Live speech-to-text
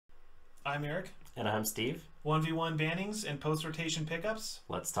I'm Eric. And I'm Steve. 1v1 bannings and post-rotation pickups.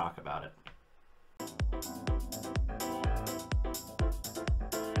 Let's talk about it.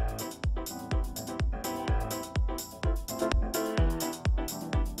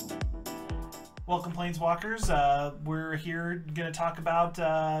 Welcome, Planeswalkers. We're here going to talk about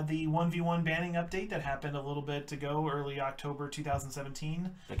the 1v1 banning update that happened a little bit ago, early October 2017.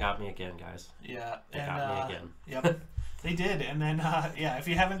 They got me again, guys. Yeah. They got me again. Yep, they did. And then, yeah, if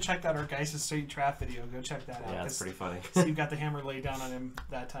you haven't checked out our Geist Straight Trap video, go check that out. Yeah, it's pretty funny. Steve got the hammer laid down on him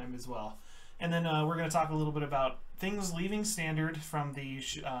that time as well. And then we're going to talk a little bit about things leaving Standard from the...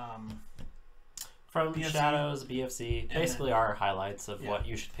 From BFC. Shadows, BFC, basically then, our highlights of what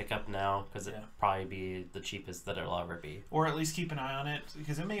you should pick up now, because it'll probably be the cheapest that it'll ever be. Or at least keep an eye on it,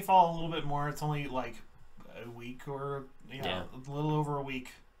 because it may fall a little bit more. It's only like a week or a little over a week.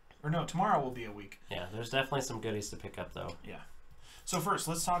 Or no, tomorrow will be a week. Yeah, there's definitely some goodies to pick up, though. Yeah. So first,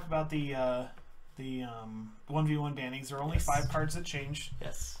 let's talk about the 1v1 bannings. There are only 5 cards that change.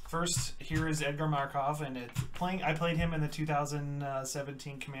 Yes. First, here is Edgar Markov, and I played him in the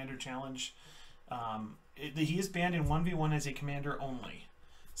 2017 Commander Challenge. He is banned in 1v1 as a commander only.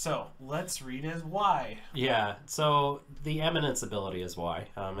 So let's read his why. Yeah, so the Eminence ability is why.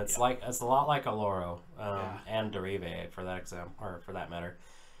 It's a lot like Aloro and Derive for that example, or for that matter.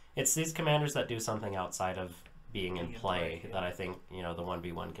 It's these commanders that do something outside of being in play that I think the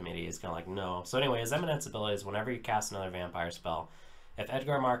 1v1 committee is kind of like no. So anyway, his Eminence ability is whenever you cast another vampire spell, if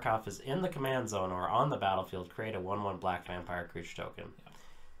Edgar Markov is in the command zone or on the battlefield, create a 1/1 black vampire creature token.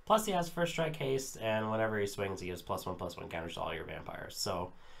 Plus, he has first strike haste, and whenever he swings, he gives +1/+1 counters to all your vampires.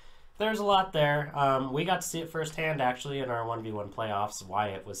 So, there's a lot there. We got to see it firsthand, actually, in our 1v1 playoffs, why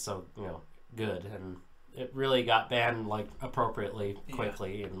it was so, good. And it really got banned, like, appropriately,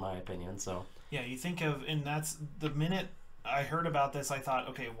 quickly, in my opinion. So, yeah, you think of, and that's the minute I heard about this, I thought,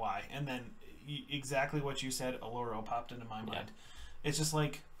 okay, why? And then exactly what you said, Aloro, popped into my mind. Yeah. It's just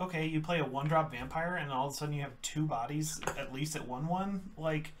like, okay, you play a 1-drop vampire, and all of a sudden you have 2 bodies, at least at 1/1.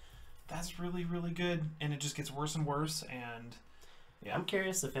 Like, that's really, really good, and it just gets worse and worse, and yeah. I'm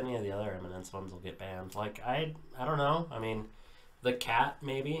curious if any of the other Eminence ones will get banned. Like, I don't know. I mean, the cat,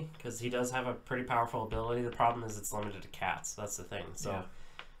 maybe, because he does have a pretty powerful ability. The problem is it's limited to cats. That's the thing. So,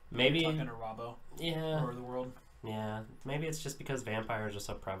 maybe... Talking to Robbo. Yeah. Or the world. Yeah. Maybe it's just because vampires are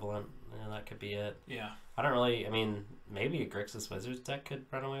so prevalent. That could be it. Yeah. I don't really... I mean, maybe a Grixis Wizards deck could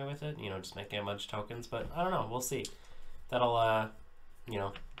run away with it. just making a bunch of tokens. But I don't know. We'll see. That'll,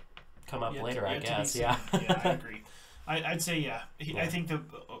 come up later, I guess. Yeah. Yeah, I agree. I'd say, yeah. I think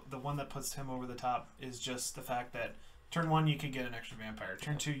the one that puts him over the top is just the fact that turn 1, you could get an extra vampire.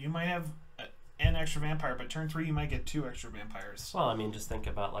 Turn 2, you might have an extra vampire, but turn 3, you might get 2 extra vampires. Well, I mean, just think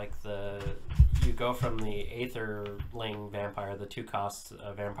about, like, you go from the Aetherling vampire, the 2-cost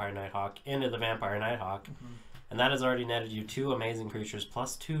Vampire Nighthawk, into the Vampire Nighthawk, and that has already netted you 2 amazing creatures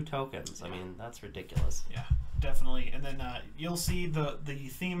plus 2 tokens. I mean, that's ridiculous. Yeah, definitely. And then you'll see the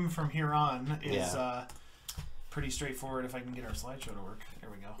theme from here on is pretty straightforward if I can get our slideshow to work. There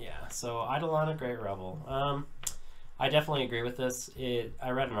we go. Yeah, so Eidolon, Great Rebel. I definitely agree with this. I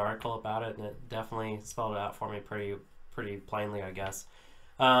read an article about it, and it definitely spelled it out for me pretty plainly, I guess.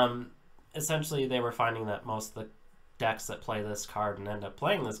 Essentially, they were finding that most of the decks that play this card and end up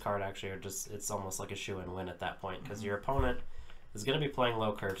playing this card actually are it's almost like a shoe-and-win at that point, because your opponent is going to be playing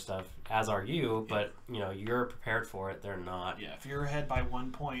low curve stuff, as are you, but you're prepared for it. They're not. Yeah, if you're ahead by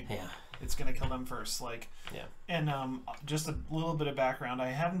 1 point, it's going to kill them first. And just a little bit of background. I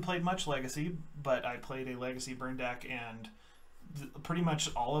haven't played much Legacy, but I played a Legacy burn deck, and pretty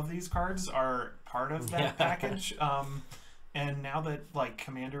much all of these cards are part of that package. And now that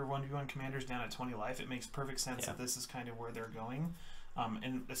Commander 1v1 Commander's down at 20 life, it makes perfect sense that this is kind of where they're going,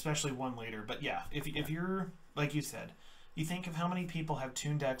 and especially one later. But yeah, if you're like you said, you think of how many people have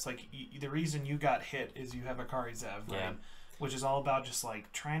Toon decks. The reason you got hit is you have a Akari Zev, right? Yeah. Which is all about just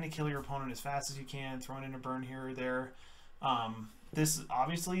trying to kill your opponent as fast as you can, throwing in a burn here or there. This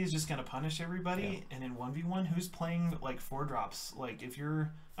obviously is just going to punish everybody. And in 1v1, who's playing 4 drops? If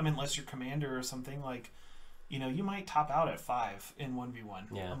you're, unless you're Commander or something, you might top out at 5 in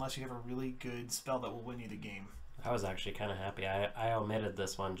 1v1. Yeah. Unless you have a really good spell that will win you the game. I was actually kind of happy. I omitted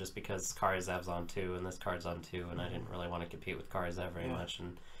this one just because Karizev's on 2 and this card's on 2, and I didn't really want to compete with Karizev very much.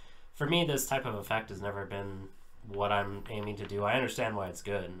 And for me, this type of effect has never been what I'm aiming to do. I understand why it's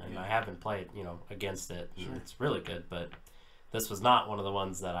good, and I haven't played, against it. Sure. It's really good, but this was not one of the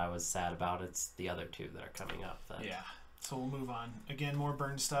ones that I was sad about. It's the other 2 that are coming up. That So we'll move on. Again, more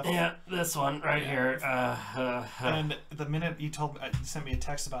burn stuff. Yeah, this one right here. And the minute you sent me a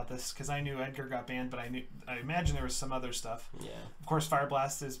text about this, because I knew Edgar got banned, but I imagine there was some other stuff. Yeah. Of course, Fire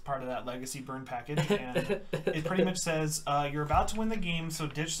Blast is part of that legacy burn package, and it pretty much says you're about to win the game, so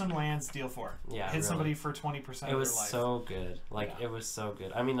ditch some lands, deal 4. Yeah, hit somebody for 20% of their life. It was so good. Like it was so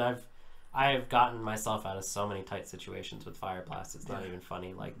good. I mean, I've gotten myself out of so many tight situations with Fire Blast. It's not even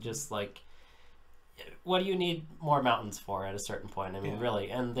funny. Like just like. What do you need more mountains for at a certain point? I mean,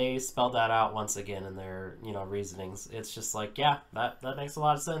 really, and they spelled that out once again in their reasonings. It's just like, yeah, that makes a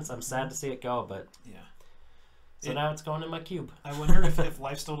lot of sense. I'm sad to see it go, but so now it's going in my cube. I wonder if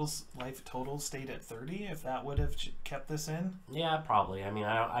life total stayed at 30, if that would have kept this in. Yeah, probably. I mean,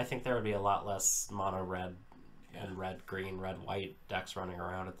 I think there would be a lot less mono red and red green, red white decks running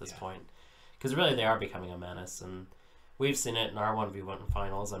around at this point, because really they are becoming a menace. And we've seen it in our 1v1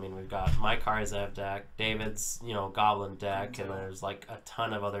 finals. I mean, we've got my Karzev deck, David's, Goblin deck, and there's like a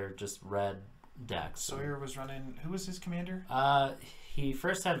ton of other just red decks. Sawyer was running. Who was his commander? He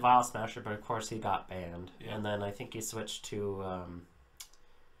first had Vile Smasher, but of course he got banned. Yeah. And then I think he switched to,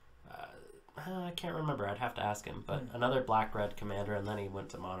 I can't remember. I'd have to ask him. But another black-red commander, and then he went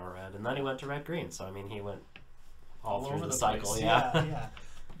to mono-red, and then he went to red-green. So, I mean, he went all through the cycle. Place. Yeah.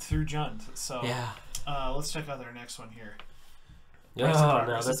 Through Jund. So. Yeah. Let's check out our next one here. Oh,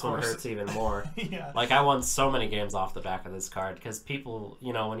 no, this one hurts even more. Yeah. Like, I won so many games off the back of this card, because people,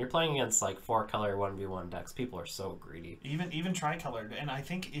 when you're playing against, like, 4-color 1v1 decks, people are so greedy. Even tri-colored. And I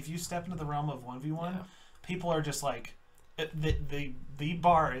think if you step into the realm of 1v1, people are just like, the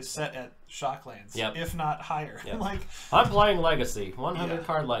bar is set at Shocklands, if not higher. Yep. Like, I'm playing Legacy, 100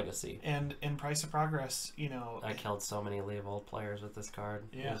 card Legacy, and in Price of Progress, I killed so many Leovold players with this card.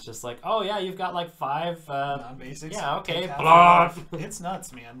 Yeah, it's just like, oh yeah, you've got like 5 non-basics. Yeah, okay, it's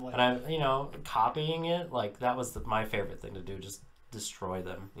nuts, man. Like, and I'm copying it, like that was my favorite thing to do, just destroy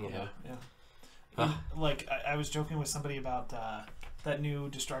them. Yeah. Like I was joking with somebody about that new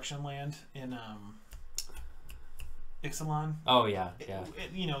destruction land in Ixalan. Oh yeah.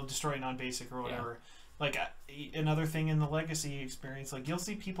 Destroy non-basic or whatever. Like another thing in the Legacy experience, like you'll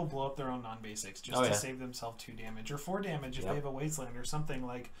see people blow up their own non-basics just to save themselves 2 damage or 4 damage if they have a wasteland or something.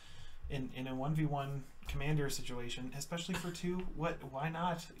 Like in a 1v1 commander situation, especially for 2. Why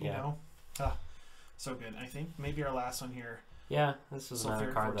not? You know. So good. I think maybe our last one here. Yeah, this was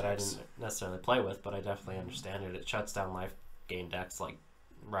another card that I didn't necessarily play with, but I definitely understand it. It shuts down life gain decks like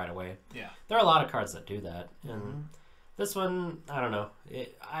right away. Yeah, there are a lot of cards that do that, and. This one, I don't know.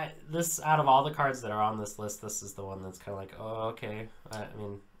 This out of all the cards that are on this list, this is the one that's kind of like, oh, okay.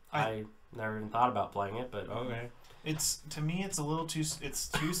 I never even thought about playing it, but okay. To me, it's a little too. It's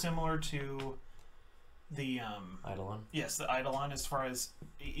too similar to the Eidolon. Yes, the Eidolon. As far as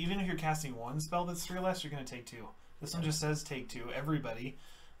even if you're casting 1 spell that's 3 or less, you're going to take 2. This one just says take 2. Everybody,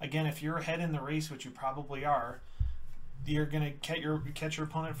 again, if you're ahead in the race, which you probably are. You're gonna catch your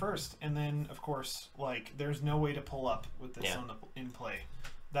opponent first, and then of course, like there's no way to pull up with this in play.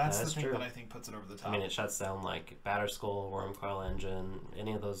 That's the thing that I think puts it over the top. I mean, it shuts down like Batterskull, Wormcoil Engine,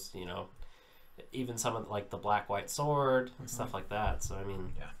 any of those, even some of like the Black-White Sword and stuff like that. So I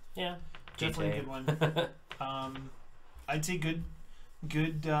mean, definitely a good one. I'd say good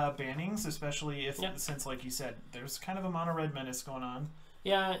bannings, especially since like you said, there's kind of a mono red menace going on.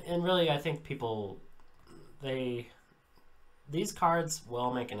 Yeah, and really, I think these cards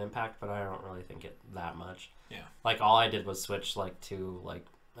will make an impact, but I don't really think it that much. Yeah. Like, all I did was switch, like, to, like,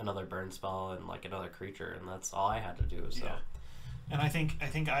 another burn spell and, like, another creature, and that's all I had to do, so. Yeah. And I think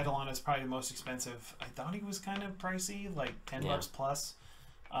Eidolon is probably the most expensive. I thought he was kind of pricey, like $10 plus.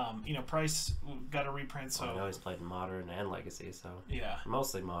 Price got a reprint, so... I know he's played Modern and Legacy, so... Yeah.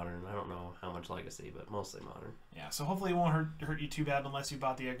 Mostly Modern. I don't know how much Legacy, but mostly Modern. Yeah, so hopefully it won't hurt you too bad unless you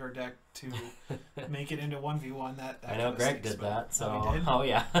bought the Edgar deck to make it into 1v1. I know Greg did that, so... Oh, he did? Oh,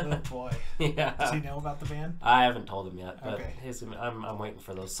 yeah. Oh, boy. Yeah. Does he know about the ban? I haven't told him yet, but I'm waiting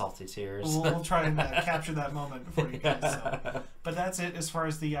for those salty tears. We'll try and capture that moment for you guys. So. But that's it as far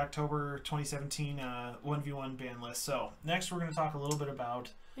as the October 2017 1v1 ban list. So next we're going to talk a little bit about...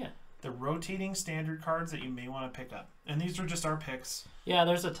 the rotating standard cards that you may want to pick up. And these are just our picks. Yeah,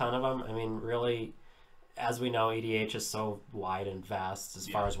 there's a ton of them. I mean, really, as we know, EDH is so wide and vast as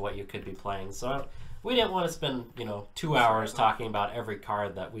far as what you could be playing. So we didn't want to spend, 2 hours talking about every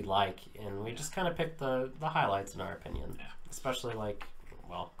card that we like. And we just kind of picked the highlights in our opinion. Yeah. Especially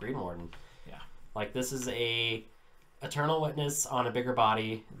Green Warden. Yeah. Like, this is a Eternal Witness on a bigger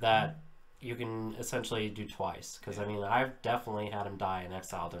body that... you can essentially do twice, because I mean, I've definitely had him die and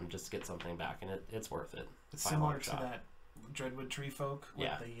exiled him just to get something back, and it's worth it. It's similar to that Dreadwood Tree Folk with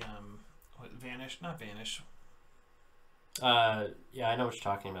the Vanish, not Vanish. Yeah, I know what you're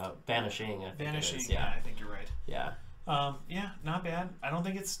talking about. Banishing, I think Banishing, it is. yeah, I think you're right. Yeah. Yeah, not bad. I don't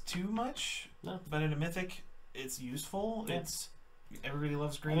think it's too much. No. But in a mythic, it's useful. Yeah. Everybody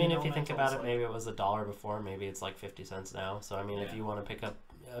loves green. I mean, if you think about it, maybe it was $1 before. Maybe it's like 50 cents now. So I mean, if you want to pick up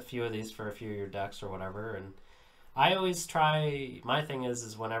a few of these for a few of your decks or whatever, and I always try. My thing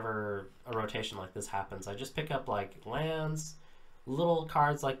is whenever a rotation like this happens, I just pick up like lands, little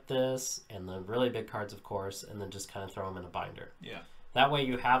cards like this, and the really big cards, of course, and then just kind of throw them in a binder. Yeah. That way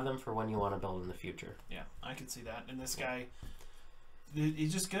you have them for when you want to build in the future. Yeah, I could see that. And this guy,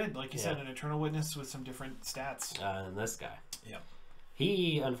 he's just good. Like you said, an Eternal Witness with some different stats. And this guy. Yeah.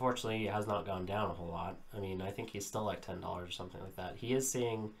 He, unfortunately, has not gone down a whole lot. I mean, I think he's still like $10 or something like that. He is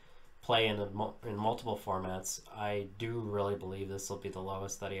seeing play in multiple formats. I do really believe this will be the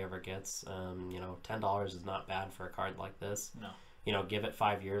lowest that he ever gets. You know, $10 is not bad for a card like this. No. You know, give it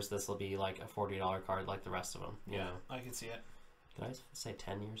 5 years, this will be like a $40 card like the rest of them. You know? I can see it. Did I say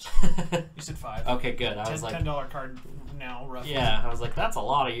 10 years? You said 5. Okay, good. I was like $10 card now, roughly. Yeah, I was like, that's a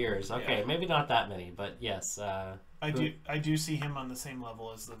lot of years. Okay, maybe not that many, but yes. I do see him on the same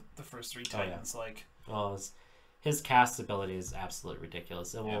level as the first 3 Titans. Like, well, his cast ability is absolutely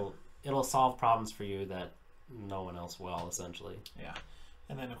ridiculous. It'll solve problems for you that no one else will, essentially. Yeah.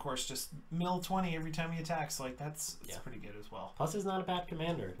 And then, of course, just mill 20 every time he attacks. Like, that's pretty good as well. Plus, he's not a bad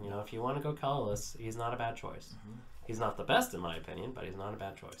commander. You know, if you want to go colorless, he's not a bad choice. Mm-hmm. He's not the best, in my opinion, but he's not a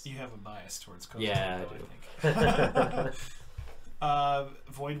bad choice. You have a bias towards colorless. Yeah, I do.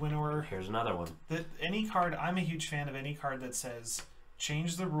 Void Winnower. Here's another one. Any card, I'm a huge fan of any card that says,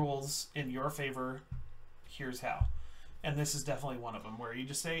 change the rules in your favor, here's how. And this is definitely one of them, where you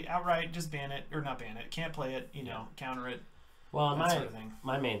just say outright, just ban it, or not ban it, can't play it, you know, counter it. Well,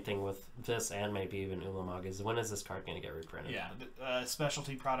 my main thing with this, and maybe even Ulamog, is when is this card going to get reprinted? Yeah,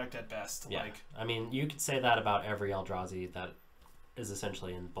 specialty product at best. Yeah. Like, I mean, you could say that about every Eldrazi that is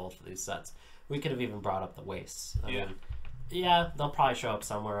essentially in both of these sets. We could have even brought up the wastes. I mean, they'll probably show up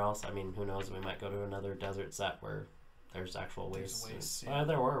somewhere else. I mean, who knows? We might go to another desert set where there's actual wastes.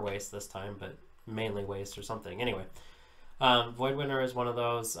 There were wastes this time, but mainly waste or something. Anyway, Void Winner is one of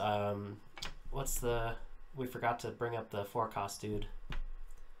those. We forgot to bring up the 4-cost dude.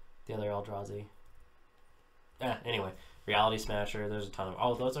 The other Eldrazi. Anyway, Reality Smasher. There's a ton of...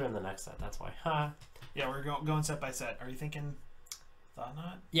 Oh, those are in the next set. That's why. Yeah, we're going set by set. Are you thinking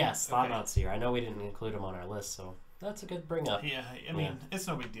Thought-Knot? Yes, Thought-Knot's here. I know we didn't include him on our list, so that's a good bring up. Yeah, I mean, it's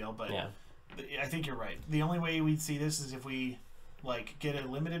no big deal, but I think you're right. The only way we'd see this is if we like get a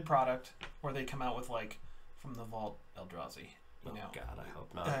limited product, or they come out with like from the Vault Eldrazi. You know. God, I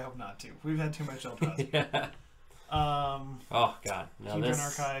hope not. I hope not too. We've had too much Eldrazi. Oh God, no! Hedron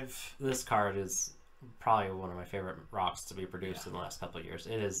Archive. This card is probably one of my favorite rocks to be produced in the last couple of years.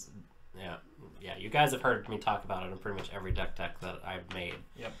 It is, yeah. You guys have heard me talk about it in pretty much every deck that I've made.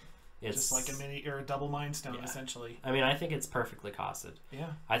 Yep. It's just like a mini or a double Mind Stone, essentially. I mean, I think it's perfectly costed. Yeah.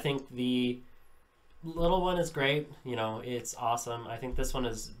 I think the little one is great. You know, it's awesome. I think this one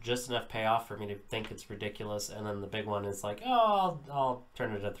is just enough payoff for me to think it's ridiculous, and then the big one is like, oh, I'll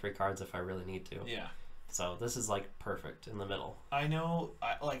turn it into 3 cards if I really need to. Yeah. So this is like perfect in the middle. I know,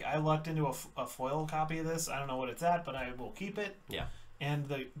 I lucked into a foil copy of this. I don't know what it's at, but I will keep it. Yeah. And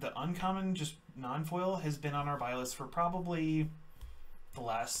the uncommon, just non-foil, has been on our buy list for probably the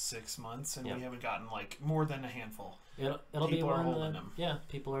last 6 months, and we haven't gotten like more than a handful. It'll be one that,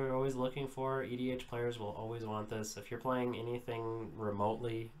 people are always looking for. EDH players will always want this. If you're playing anything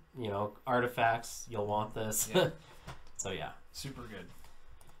remotely, you know, artifacts, you'll want this. Yeah. So yeah, super good.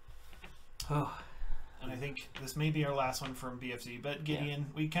 Oh, and I think this may be our last one from BFZ, but Gideon,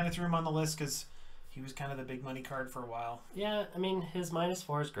 we kind of threw him on the list because he was kind of the big money card for a while. Yeah, I mean, his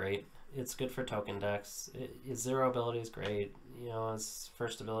 -4 is great. It's good for token decks. His 0 ability is great. You know, his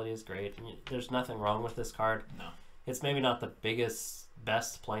first ability is great. There's nothing wrong with this card. No. It's maybe not the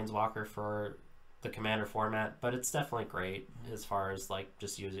best planeswalker for the commander format, but it's definitely great as far as like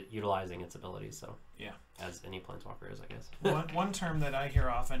just utilizing its abilities. So yeah, as any planeswalker is, I guess. one term that I hear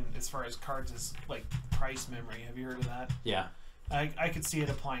often as far as cards is like price memory. Have you heard of that? Yeah. I could see it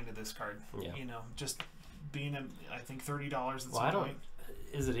applying to this card. Yeah. You know, just being I think $30 at some point.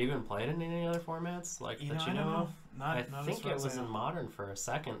 Is it even played in any other formats? Like, I don't know. I think it was in Modern for a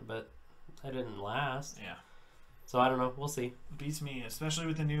second, but it didn't last. Yeah. So I don't know. We'll see. Beats me, especially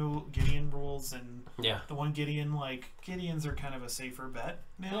with the new Gideon rules and the one Gideon. Like, Gideons are kind of a safer bet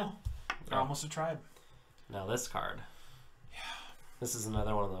now. Yeah. They're almost a tribe. Now this card. Yeah. This is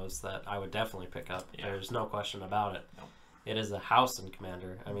another one of those that I would definitely pick up. Yeah. There's no question about it. Nope. It is a house in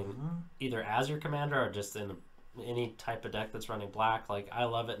Commander. I mean, either as your Commander or just in any type of deck that's running black. Like, I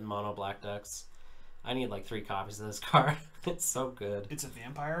love it in mono black decks. I need like 3 copies of this card. It's so good. It's a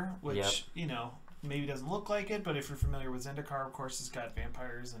vampire, which, you know, maybe doesn't look like it, but if you're familiar with Zendikar, of course, it's got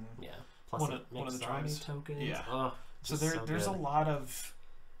vampires and Plus one of the tribes. Tokens. Yeah. Oh, so there's a lot of,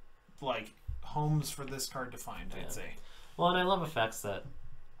 like, homes for this card to find, I'd say. Well, and I love effects that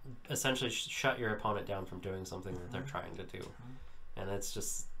essentially shut your opponent down from doing something that they're trying to do. And it's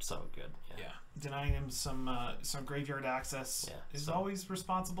just so good. Yeah. Denying him some graveyard access is always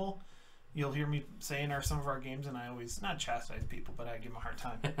responsible. You'll hear me say in some of our games, and I always not chastise people, but I give them a hard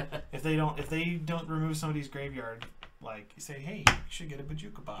time. if they don't remove somebody's graveyard, like you say, hey, you should get a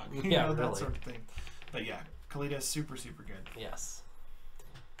Bajuka Bog. You know, that sort of thing. But yeah, Kalita's super, super good. Yes.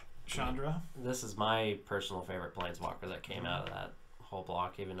 Chandra? This is my personal favorite Planeswalker that came out of that whole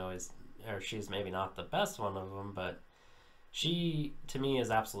block, even though she's maybe not the best one of them, but she, to me,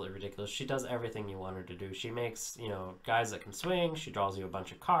 is absolutely ridiculous. She does everything you want her to do. She makes, you know, guys that can swing. She draws you a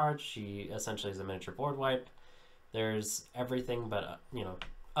bunch of cards. She essentially is a miniature board wipe. There's everything but, you know,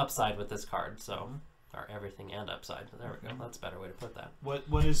 upside with this card. So, or everything and upside. There we go. That's a better way to put that.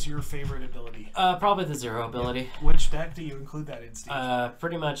 What is your favorite ability? Probably the 0 ability. Yeah. Which deck do you include that in, Steve?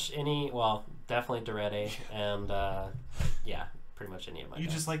 Pretty much any, well, definitely Durete and, yeah, pretty much any of my You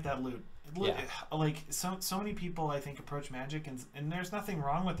decks. Just like that loot. Yeah. Like, so many people, I think, approach Magic, and there's nothing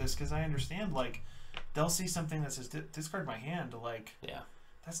wrong with this, because I understand, like, they'll see something that says, discard my hand, like,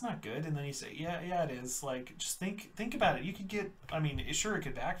 that's not good, and then you say, yeah, it is. Like, just think about it. You could get, I mean, sure, it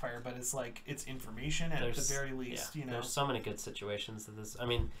could backfire, but it's like, it's information at the very least, you know? There's so many good situations to this. I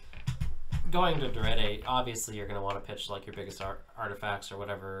mean, going to Durete, obviously you're going to want to pitch, like, your biggest artifacts or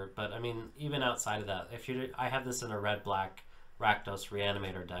whatever, but, I mean, even outside of that, I have this in a red-black Rakdos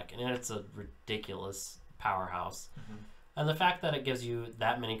Reanimator deck, and it's a ridiculous powerhouse. And the fact that it gives you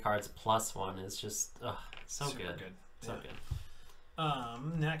that many cards plus 1 is just so Super good. So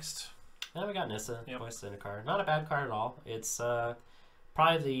good. Next. Now we got Nissa, Voice Zendikar. Not a bad card at all. It's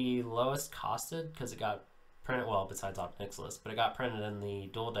probably the lowest costed because it got printed, well, besides Nixilis, but it got printed in the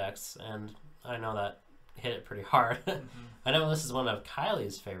dual decks, and I know that hit it pretty hard. I know this is one of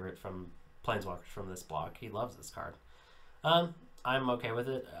Kylie's favorite from Planeswalkers from this block. He loves this card. I'm okay with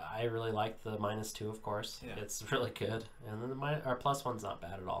it. I really like the -2, of course. It's really good. And then our +1's not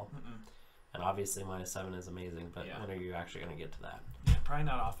bad at all. And obviously -7 is amazing, but when are you actually going to get to that? Yeah, probably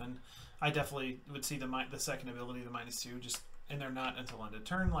not often. I definitely would see the second ability, the -2, just, and they're not until end of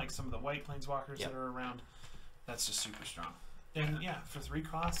turn, like some of the white Planeswalkers that are around. That's just super strong. And for 3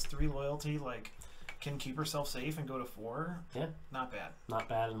 costs, 3 loyalty, like, can keep herself safe and go to 4. Yeah. Not bad. Not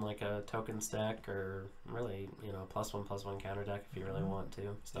bad in like a tokens deck, or really, you know, +1/+1 counter deck if you really want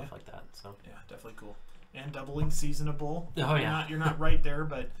to. Stuff like that. So yeah, definitely cool. And doubling seasonable. Oh, You're not right there,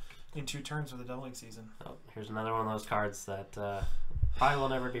 but in 2 turns with a doubling season. Oh, here's another one of those cards that probably will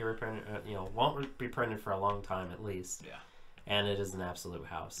never be reprinted, you know, won't be printed for a long time at least. Yeah. And it is an absolute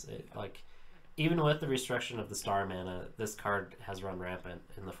house. Like, even with the restriction of the star mana, this card has run rampant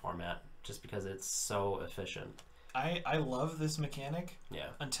in the format just because it's so efficient. I love this mechanic. Yeah.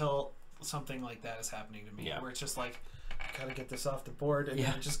 Until something like that is happening to me, where it's just like, I gotta get this off the board, and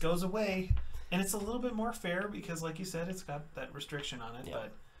then it just goes away. And it's a little bit more fair because, like you said, it's got that restriction on it.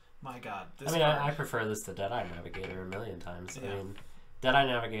 But my God, this I prefer this to Deadeye Navigator a million times. I mean, Deadeye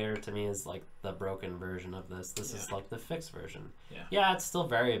Navigator to me is like the broken version of this. This is like the fixed version. Yeah, it's still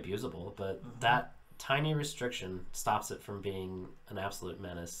very abusable, but that tiny restriction stops it from being an absolute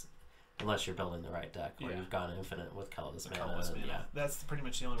menace. Unless you're building the right deck, where you've gone infinite with colorless mana. Yeah, that's pretty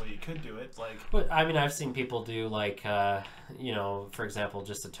much the only way you could do it. Like, but I mean, I've seen people do like, you know, for example,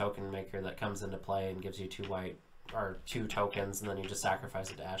 just a token maker that comes into play and gives you 2 white or 2 tokens, and then you just sacrifice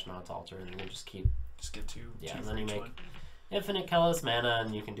it to Ashnod's Altar, and then you just get 2. Yeah, and then you make infinite colorless mana,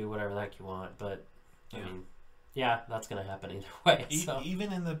 and you can do whatever the heck you want. But I mean, that's gonna happen either way. So.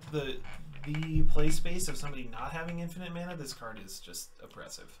 Even in the play space of somebody not having infinite mana, this card is just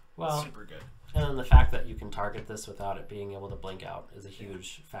oppressive. Well, super good. And then the fact that you can target this without it being able to blink out is a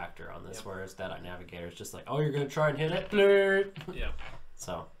huge factor on this, whereas Deadeye Navigator is just like, oh, you're going to try and hit it? Yeah.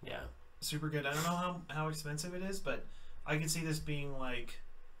 So, yeah. Super good. I don't know how expensive it is, but I can see this being like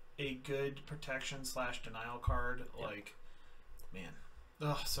a good protection / denial card. Like, man.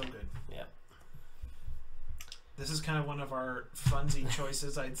 Oh, so good. Yeah. This is kind of one of our funsy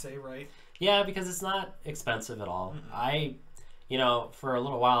choices, I'd say, right? Yeah, because it's not expensive at all. You know, for a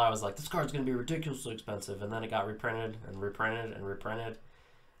little while I was like, this card's going to be ridiculously expensive, and then it got reprinted and reprinted and reprinted.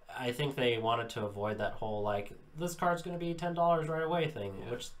 I think they wanted to avoid that whole, like, this card's going to be $10 right away thing,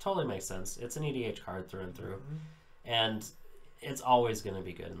 which totally makes sense. It's an EDH card through and through, and it's always going to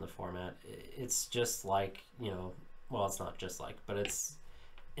be good in the format. It's just like, you know, well, it's not just like, but it's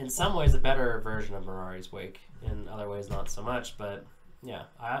in some ways a better version of Mirari's Wake. In other ways, not so much. But yeah,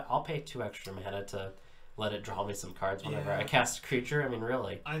 I'll pay 2 extra mana to let it draw me some cards whenever I cast a creature. I mean,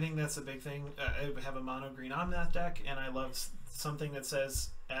 really. I think that's a big thing. I have a mono green Omnath deck, and I love something that says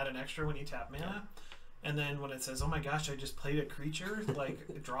add an extra when you tap mana. And then when it says, oh my gosh, I just played a creature,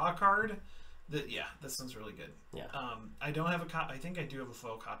 like draw a card. This one's really good. Yeah. I don't have I think I do have a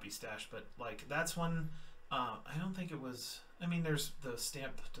foil copy stash, but like that's one. I don't think it was. I mean, there's the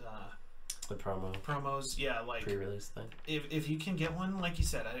stamped. The promos, like pre-release thing. If you can get one, like you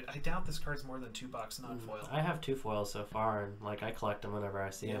said, I doubt this card's more than $2 non-foil. I have 2 foils so far, and like I collect them whenever I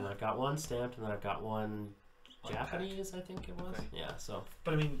see them. I've got one stamped, and then I've got one Japanese, I think it was. Okay. Yeah, so.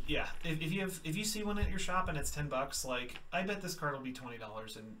 But I mean, if you see one at your shop and it's $10, like I bet this card will be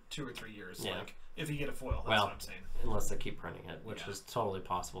 $20 in 2 or 3 years. Yeah. Like if you get a foil, that's what I'm saying. Unless they keep printing it, which is totally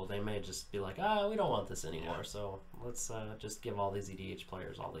possible. They may just be like, we don't want this anymore, so let's just give all these EDH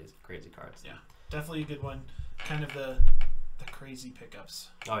players all these crazy cards. Yeah, definitely a good one. Kind of the crazy pickups.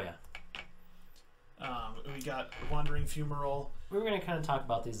 Oh yeah. We got Wandering Fumarole. We were going to kind of talk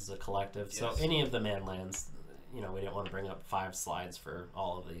about these as a collective. Yes. So any of the man lands, we didn't want to bring up 5 slides for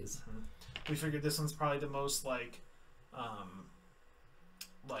all of these. Mm-hmm. We figured this one's probably the most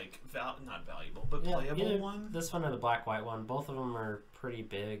not valuable, but playable one. This one or the black-white one. Both of them are pretty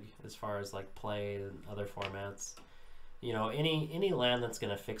big as far as like play and other formats. Any land that's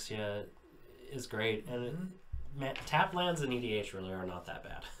going to fix you is great, and tap lands and EDH really are not that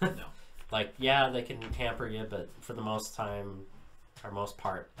bad. No. They can hamper you, but for the most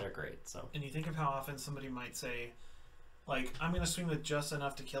part, they're great. So. And you think of how often somebody might say, like, I'm going to swing with just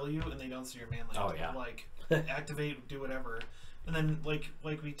enough to kill you, and they don't see your man land. Oh yeah. Like, activate, do whatever. And then, like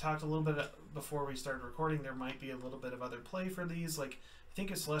we talked a little bit before we started recording, there might be a little bit of other play for these. Like, I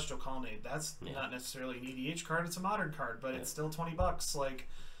think it's Celestial Colonnade. That's not necessarily an EDH card. It's a modern card, but it's still $20. Like,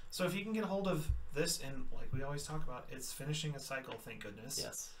 so if you can get a hold of this, and like we always talk about, it's finishing a cycle. Thank goodness.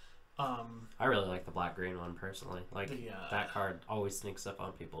 Yes. I really like the black-green one personally. Like that card always sneaks up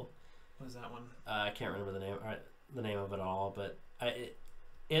on people. What is that one? I can't remember the name of it all, but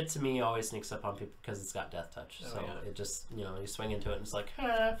it to me always sneaks up on people because it's got Death Touch. So it just you swing into it and it's like.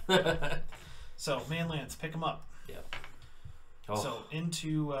 So man lands, pick them up. Yeah. So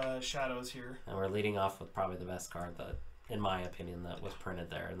into Shadows here, and we're leading off with probably the best card that, in my opinion, that was printed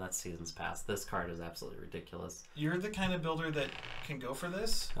there, and that's Seasons Past. This card is absolutely ridiculous. You're the kind of builder that can go for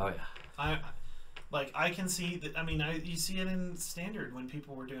this. Oh yeah. I can see that. I mean, you see it in Standard when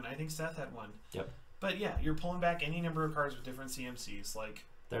people were doing. I think Seth had one. Yep. But yeah, you're pulling back any number of cards with different CMCs. Like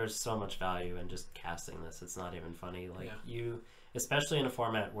there's so much value in just casting this. It's not even funny. Like especially in a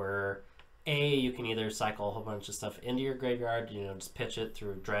format where you can either cycle a whole bunch of stuff into your graveyard, just pitch it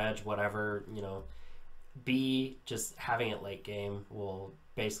through dredge, whatever, B, just having it late game will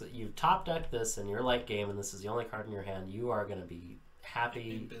basically, you top deck this in your late game and this is the only card in your hand, you are going to be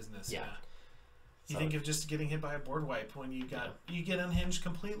happy. In business, yeah. You think of just getting hit by a board wipe when you get unhinged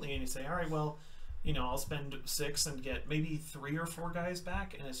completely and you say, all right, well, I'll spend 6 and get maybe 3 or 4 guys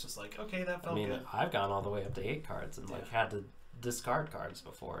back, and it's just like, okay, that felt good. I've gone all the way up to 8 cards and had to discard cards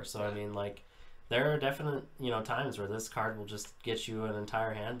before, so I mean, like, there are definite times where this card will just get you an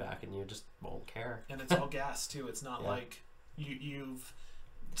entire hand back and you just won't care. And it's all gas too. It's not like you've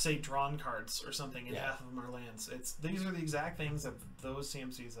say drawn cards or something and half of them are lands. These are the exact things of those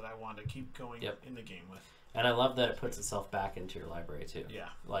CMCs that I want to keep going in the game with. And I love that it puts itself back into your library too. Yeah.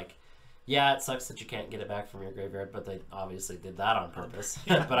 Like, it sucks that you can't get it back from your graveyard, but they obviously did that on purpose.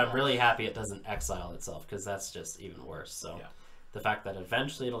 But I'm really happy it doesn't exile itself, because that's just even worse. So the fact that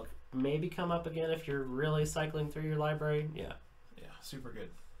eventually it'll maybe come up again if you're really cycling through your library, super good.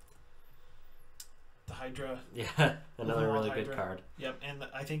 The Hydra, another really good card. Yep, and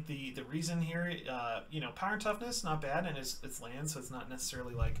I think the reason here, power and toughness not bad, and it's land, so it's not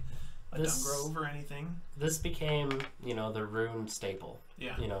necessarily like a Dungrove or anything. This became the rune staple.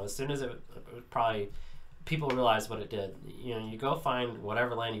 Yeah. As soon as it probably people realize what it did. You go find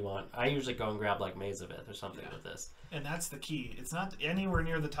whatever land you want. I usually go and grab like Maze of It or something with this. And that's the key. It's not anywhere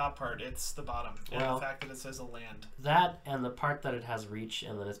near the top part. It's the bottom. And the fact that it says a land. That and the part that it has reach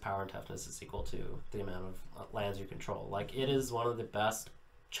and then its power and toughness is equal to the amount of lands you control. Like, it is one of the best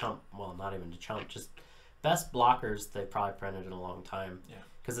not even chump, just best blockers they've probably printed in a long time. Yeah.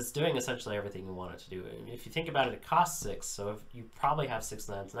 Because it's doing essentially everything you want it to do. If you think about it, it costs 6, so if you probably have 6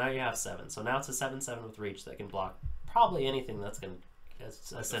 lands. Now you have 7. So now it's a 7/7 with reach that can block probably anything that's going to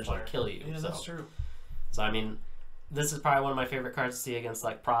essentially kill you. Yeah, that's true. So, I mean, this is probably one of my favorite cards to see against,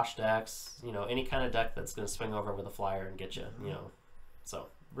 like, Prosh decks. Any kind of deck that's going to swing over with a flyer and get you, So,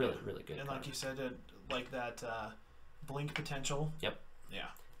 really, really good And card. like you said, like that blink potential. Yep. Yeah.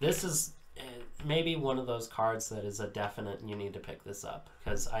 this is maybe one of those cards that is a definite you need to pick this up,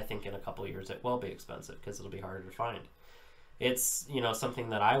 because I think in a couple of years it will be expensive because it'll be harder to find. It's, you know, something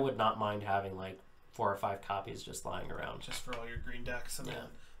that I would not mind having like 4 or 5 copies just lying around. Just for all your green decks, and then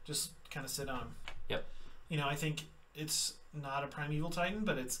just kind of sit on them. Yep. You know, I think it's not a Primeval Titan,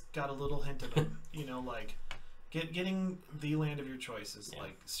 but it's got a little hint of it. You know, like getting the land of your choice is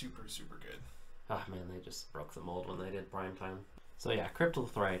like super, super good. Oh man, they just broke the mold when they did Prime Time. So yeah,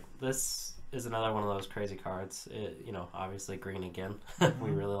 Cryptolithrite. This is another one of those crazy cards. You know, obviously green again. We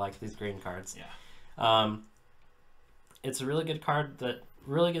really like these green cards. Yeah. It's a really good card that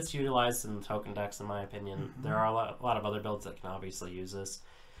really gets utilized in token decks, in my opinion. There are a lot of other builds that can obviously use this.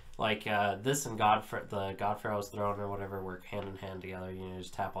 Like this and the Godpharaoh's Throne or whatever work hand in hand together. You know,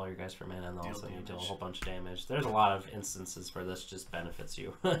 just tap all your guys for mana and all of a sudden you deal a whole bunch of damage. There's a lot of instances where this just benefits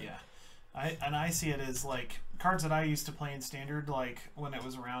you. Yeah. I see it as like cards that I used to play in Standard, like when it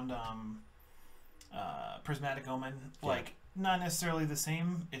was around Prismatic Omen. Like not necessarily the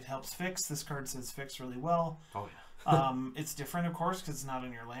same. It helps fix. This card says fix really well. Oh yeah. It's different, of course, because it's not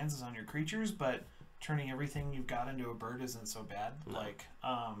on your lands; it's on your creatures. But turning everything you've got into a bird isn't so bad. No. Like,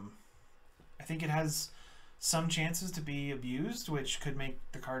 I think it has some chances to be abused, which could make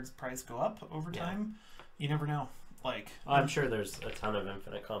the card's price go up over time. You never know. Like, I'm sure there's a ton of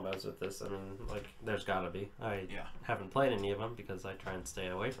infinite combos with this. I mean, like, there's gotta be. I haven't played any of them because I try and stay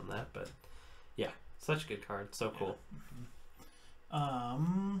away from that. But yeah, such a good card. So cool.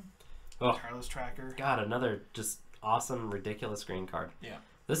 Carlos Tracker. God, another just awesome, ridiculous green card. Yeah.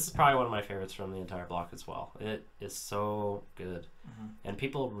 This is probably one of my favorites from the entire block as well. It is so good. And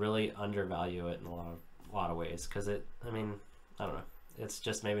people really undervalue it in a lot of ways because I mean, I don't know. It's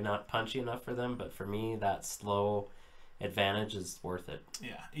just maybe not punchy enough for them, but for me, that slow advantage is worth it.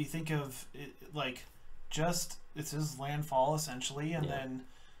 Yeah. You think of it like just, it's his landfall essentially, and then,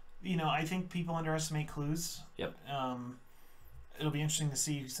 you know, I think people underestimate clues. Yep. It'll be interesting to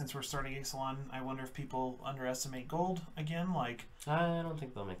see, since we're starting Ixalan, I wonder if people underestimate gold again. Like, I don't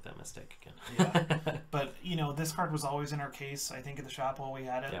think they'll make that mistake again. Yeah. But, you know, this card was always in our case, I think, at the shop while we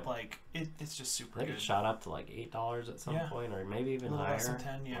had it. Yep. Like, it's just super good. I think it shot up to like $8 at some point, or maybe even higher. Less than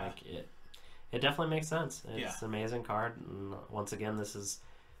 10, Like, it definitely makes sense. It's an amazing card. And once again, this is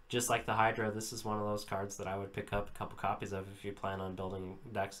just like the Hydra. This is one of those cards that I would pick up a couple copies of if you plan on building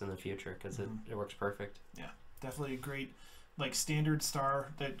decks in the future, because it works perfect. Yeah, definitely a great, like, standard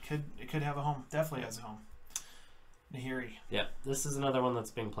star that could have a home. Definitely has a home. Nahiri. Yeah, this is another one that's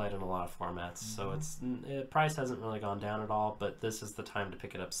being played in a lot of formats, so price hasn't really gone down at all, but this is the time to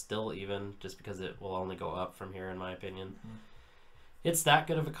pick it up still, even just because it will only go up from here, in my opinion. It's that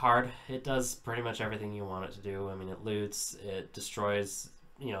good of a card. It does pretty much everything you want it to do. I mean, it loots, it destroys,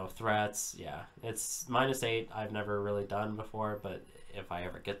 you know, threats. Yeah, it's -8. I've never really done before, but if I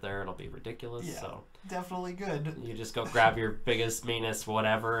ever get there, it'll be ridiculous. Yeah, so definitely good. You just go grab your biggest, meanest,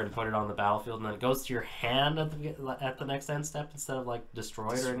 whatever, and put it on the battlefield, and then it goes to your hand at the next end step instead of like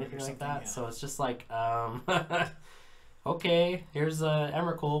destroyed or anything like that. Yeah. So it's just like, okay, here's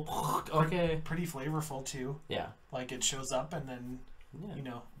Emrakul. Okay, pretty flavorful too. Yeah, like it shows up and then you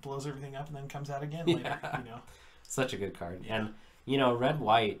know, blows everything up and then comes out again later. You know, such a good card. And you know, red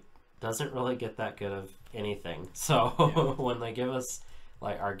white doesn't really get that good of anything. So when they give us,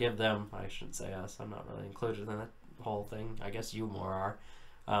 like, or give them, I shouldn't say us, I'm not really included in that whole thing. I guess you more are.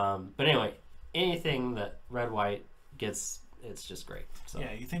 But anyway, anything that red white gets, it's just great. So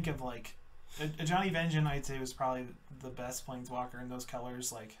yeah, you think of like a Johnny Vengeance, I'd say, was probably the best planeswalker in those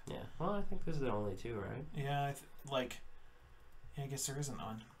colors. Like, yeah, well, I think those are the only two, right? Yeah, I guess there isn't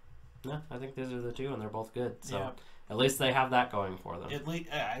one. No, I think these are the two, and they're both good. So at least they have that going for them. At least,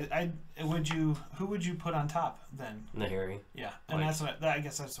 who would you put on top then? Nahiri. Yeah, and I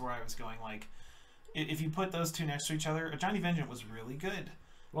guess that's where I was going. Like, if you put those two next to each other, Johnny Vengeance was really good.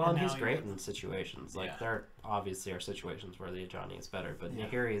 Well, and he's great in situations. Like, there obviously are situations where the Johnny is better, but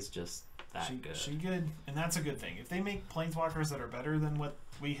Nahiri is just that good. She's good, and that's a good thing. If they make planeswalkers that are better than what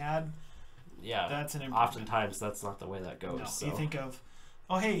we had, that's an improvement. Oftentimes that's not the way that goes. No, so. You think of,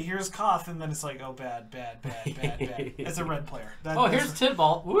 oh, hey, here's Koth, and then it's like, oh, bad. As a red player. Here's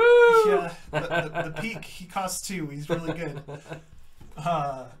Tidball. Woo! Yeah, the peak, he costs 2. He's really good.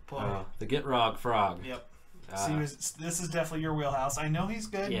 Boy. The Gitrog Frog. Yep. This is definitely your wheelhouse. I know he's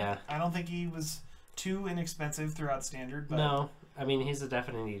good. Yeah. I don't think he was too inexpensive throughout Standard. But no. I mean, he's a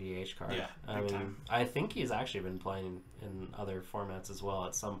definite EDH card. Yeah, time. I think he's actually been playing in other formats as well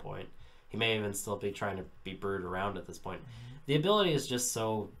at some point. He may even still be trying to be brewed around at this point. The ability is just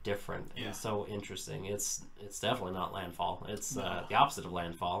so different and so interesting. It's definitely not landfall. It's the opposite of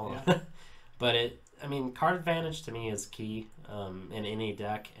landfall. Yeah. But I mean, card advantage to me is key in any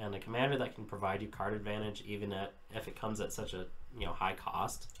deck, and a commander that can provide you card advantage, even if it comes at such a high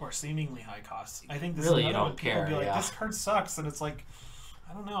cost or seemingly high cost. I think this really is you don't care. People be like, this card sucks, and it's like,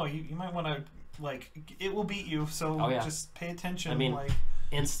 I don't know. You might want to it will beat you. So just pay attention. I mean,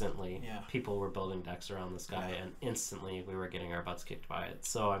 instantly, people were building decks around this guy, and instantly we were getting our butts kicked by it.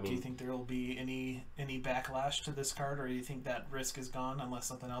 So I mean, do you think there will be any backlash to this card, or do you think that risk is gone unless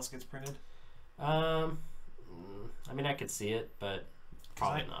something else gets printed? I mean, I could see it, but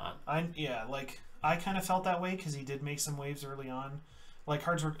probably not. I kind of felt that way because he did make some waves early on. Like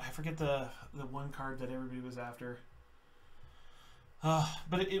cards were, I forget the one card that everybody was after.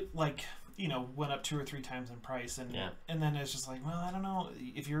 But it went up 2 or 3 times in price, and then it's just like, well, I don't know,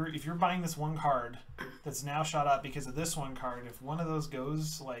 if you're buying this one card that's now shot up because of this one card, if one of those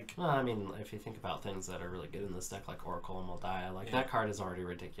goes well, I mean, if you think about things that are really good in this deck, like Oracle and Moldiah, that card is already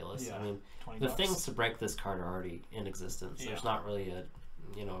ridiculous. I mean, the things to break this card are already in existence. There's not really a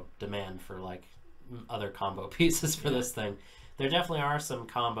demand for other combo pieces for this thing. There definitely are some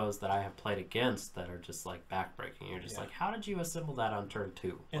combos that I have played against that are just backbreaking. You're just like, how did you assemble that on turn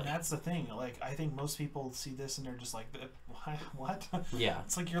 2? And that's the thing. I think most people see this and they're just like, what? Yeah.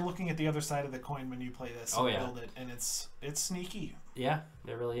 It's like you're looking at the other side of the coin when you play this and build it, and it's sneaky. Yeah,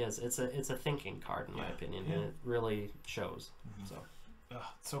 it really is. It's a thinking card in my opinion, and it really shows. So,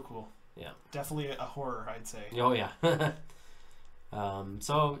 so cool. Yeah. Definitely a horror, I'd say. Oh yeah.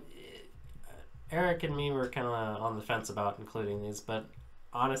 So Eric and me were kind of on the fence about including these, but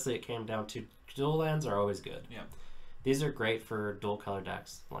honestly it came down to dual lands are always good. Yeah. These are great for dual color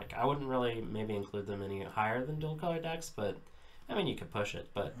decks. I wouldn't really maybe include them any higher than dual color decks, but I mean you could push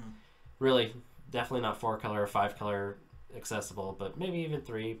it, but really definitely not 4 color or 5 color accessible, but maybe even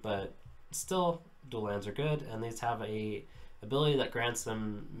 3, but still dual lands are good, and these have a ability that grants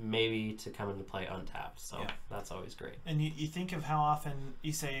them maybe to come into play untapped, so that's always great. And you think of how often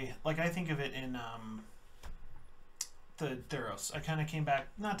you say, I think of it in the Theros. I kind of came back,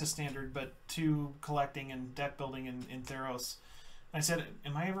 not to Standard, but to collecting and deck building in Theros. I said,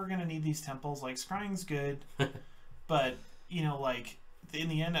 am I ever going to need these temples? Scrying's good, but, in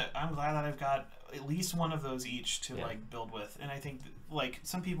the end, I'm glad that I've got at least one of those each to, build with. And I think,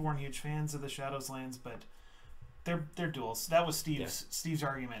 some people weren't huge fans of the Shadows lands, but they're duals. That was Steve's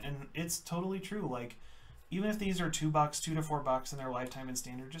argument, and it's totally true. Even if these are $2, $2 to $4 in their lifetime in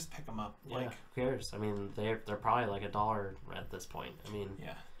Standard, just pick them up. Who cares? I mean, they're probably $1 at this point. I mean,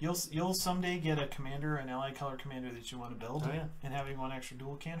 you'll someday get a commander, an allied color commander that you want to build, and having one extra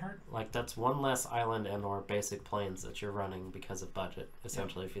dual can't hurt. That's one less island and or basic planes that you're running because of budget.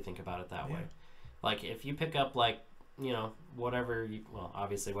 Essentially, if you think about it that way, if you pick up whatever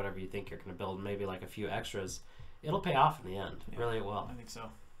obviously whatever you think you're going to build, maybe a few extras. It'll pay off in the end. Really it will. I think so.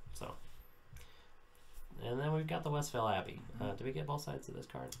 And then we've got the Westvale Abbey. Did we get both sides of this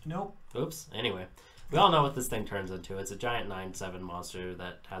card? Nope. Oops. Anyway, we all know what this thing turns into. It's a giant 9/7 monster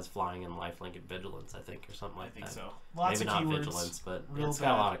that has flying and lifelink and vigilance, I think, or something like that. I think so. Lots Maybe of not keywords. Vigilance, but it's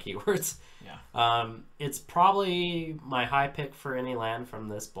got a lot of keywords. Yeah. It's probably my high pick for any land from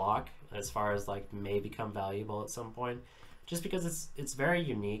this block, as far as may become valuable at some point. Just because it's very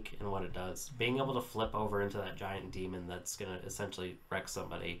unique in what it does. Being able to flip over into that giant demon that's going to essentially wreck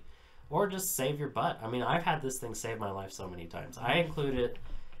somebody. Or just save your butt. I mean, I've had this thing save my life so many times. I include it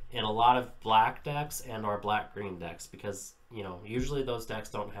in a lot of black decks and or black-green decks because, usually those decks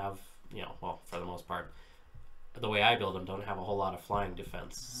don't have, for the most part, the way I build them, don't have a whole lot of flying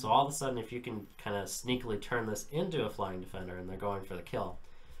defense. So all of a sudden, if you can kind of sneakily turn this into a flying defender and they're going for the kill,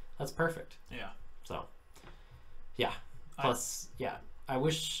 that's perfect. Yeah. So, yeah. Plus, I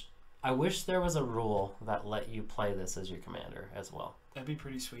wish there was a rule that let you play this as your commander as well. That'd be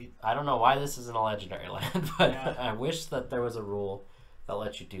pretty sweet. I don't know why this isn't a legendary land, but I wish that there was a rule that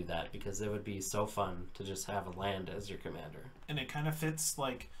lets you do that because it would be so fun to just have a land as your commander. And it kind of fits,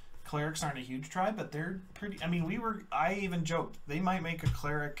 clerics aren't a huge tribe, but they're pretty... I mean, I even joked, they might make a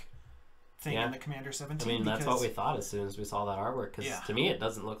cleric thing in the Commander 17. I mean, that's what we thought as soon as we saw that artwork, because to me it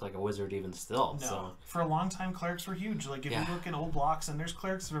doesn't look like a wizard even still. No. So. For a long time, clerics were huge. If you look in old blocks, and there's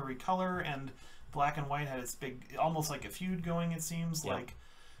clerics of every color, and black and white had its big, almost like a feud going, it seems.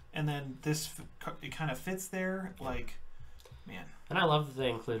 And then this, it kind of fits there. Man. And I love that they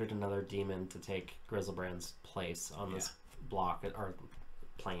included another demon to take Grizzlebrand's place on this block, or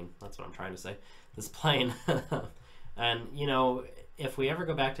plane. That's what I'm trying to say. This plane. And, if we ever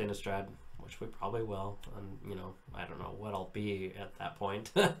go back to Innistrad, which we probably will, and, I don't know what I'll be at that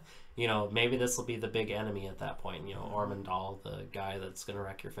point. Maybe this will be the big enemy at that point. Ormondal, the guy that's going to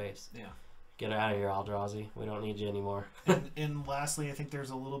wreck your face. Yeah. Get out of here, Eldrazi. We don't need you anymore. and lastly, I think there's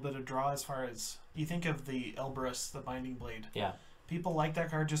a little bit of draw as far as you think of the Elbrus, the Binding Blade. Yeah. People like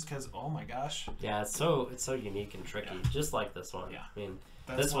that card just because, oh my gosh. Yeah, it's so unique and tricky, just like this one. Yeah. I mean,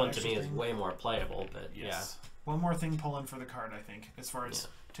 That's this one to me is way more playable, but yes. One more thing pulling for the card, I think, as far as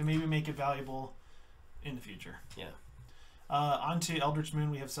to maybe make it valuable in the future. Yeah. On to Eldritch Moon,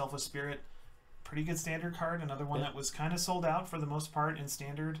 we have Selfless Spirit. Pretty good standard card. Another one that was kind of sold out for the most part in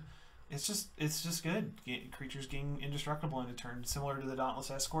standard. It's just good. Creatures gain indestructible in a turn, similar to the Dauntless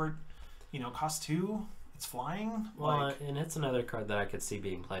Escort. Cost 2. It's flying. Well, and it's another card that I could see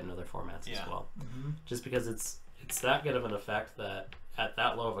being played in other formats as well. Mm-hmm. Just because it's that good of an effect that at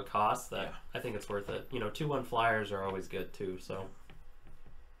that low of a cost that I think it's worth it. 2/1 flyers are always good too. So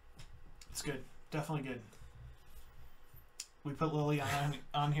it's good. Definitely good. We put Lily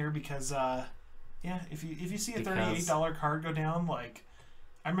on here because if you see a $38 card go down, like.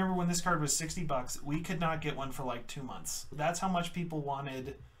 I remember when this card was $60, we could not get one for like 2 months. That's how much people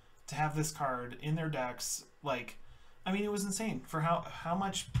wanted to have this card in their decks. Like, I mean, it was insane for how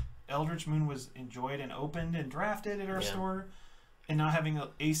much Eldritch Moon was enjoyed and opened and drafted at our store, and not having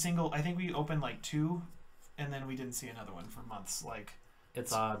a single. I think we opened like 2, and then we didn't see another one for months. Like,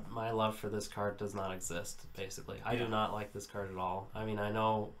 it's odd. My love for this card does not exist. Basically, I do not like this card at all. I mean, I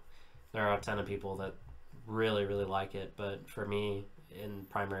know there are a ton of people that really, really like it, but for me. In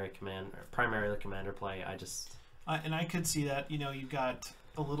primarily commander play, I just and I could see that you've got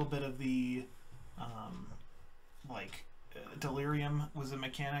a little bit of the delirium was a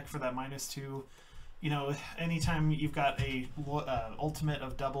mechanic for that -2. Anytime you've got a ultimate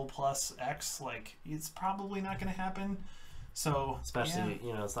of double plus X, like it's probably not going to happen. So especially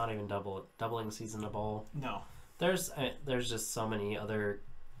it's not even doubling seasonable. No, there's just so many other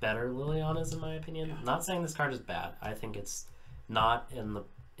better Lilianas in my opinion. Yeah. Not saying this card is bad. I think it's not in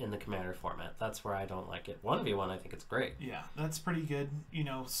the commander format. That's where I don't like it. 1v1, I think it's great. Yeah, that's pretty good.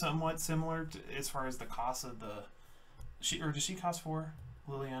 Somewhat similar to, as far as the cost of the. Does she cost 4?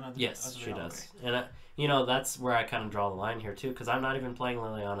 Liliana? Yes, she does. And that's where I kind of draw the line here too, because I'm not even playing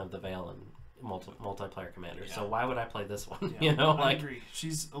Liliana of the Veil in multiplayer commander. Yeah. So why would I play this one? Yeah, I agree.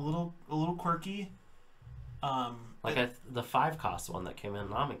 She's a little quirky. The 5 cost one that came in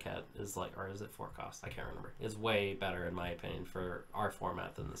Amonkhet is like, or is it 4 cost? I can't remember. Is way better in my opinion for our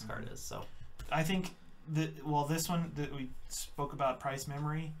format than this card is. So, I think this one that we spoke about price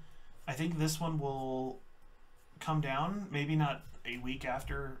memory, I think this one will come down. Maybe not a week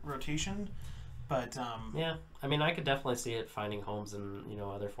after rotation, but yeah. I mean, I could definitely see it finding homes in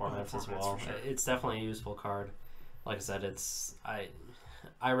other formats as well. Sure. It's definitely a useful card. Like I said,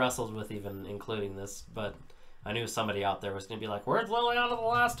 I wrestled with even including this, but. I knew somebody out there was going to be like, where's Liliana the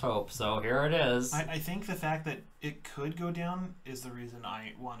Last Hope? So here it is. I think the fact that it could go down is the reason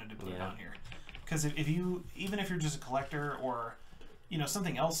I wanted to put it on here. Because even if you're just a collector or,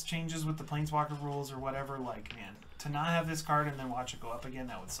 something else changes with the Planeswalker rules or whatever, like, man, to not have this card and then watch it go up again,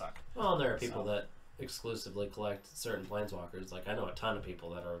 that would suck. Well, there are people that exclusively collect certain Planeswalkers. Like, I know a ton of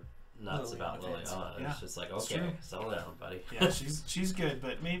people that are nuts about Liliana. Yeah, it's just like, okay, settle down, buddy. Yeah, she's good,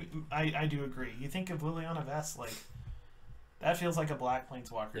 but maybe I do agree. You think of Liliana Vess, like that feels like a black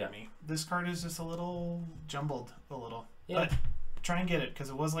Planeswalker to me. This card is just a little jumbled, a little. Yeah. But try and get it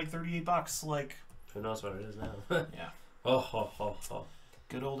because it was like $38. Like who knows what it is now? Yeah. Oh.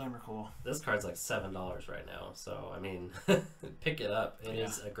 Good old Emrakul. This card's like $7 right now, so I mean, pick it up. It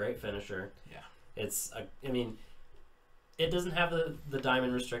is a great finisher. Yeah. It doesn't have the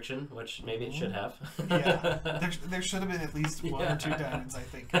diamond restriction, which maybe it should have. Yeah, there should have been at least 1 or 2 diamonds, I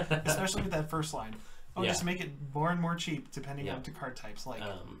think, especially with that first line. Just make it more and more cheap depending on the card types. Like,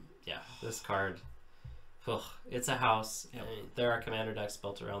 this card, it's a house. Yep. I mean, there are commander decks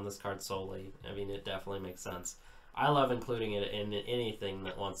built around this card solely. I mean, it definitely makes sense. I love including it in anything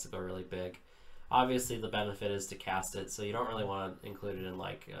that wants to go really big. Obviously, the benefit is to cast it, so you don't really want to include it in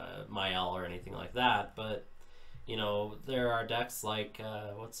like Mael or anything like that, but. There are decks like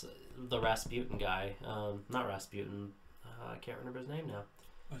what's the Rasputin guy? Not Rasputin. I can't remember his name now.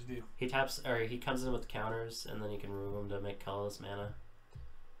 What does he do? He taps, or he comes in with counters, and then you can remove them to make colorless mana.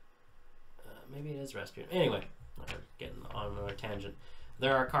 Maybe it is Rasputin. Anyway, we're getting on another tangent.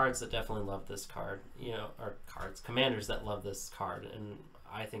 There are cards that definitely love this card. Commanders that love this card, and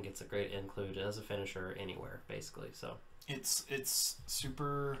I think it's a great include as a finisher anywhere, basically. So it's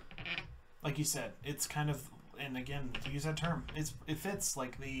super, like you said, it's kind of. And again, to use that term, it fits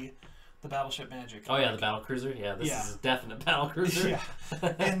like the battleship magic. Oh yeah, the battle cruiser. Yeah, this is a definite battle cruiser. Yeah,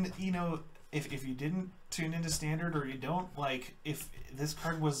 and if you didn't tune into standard or you don't like, if this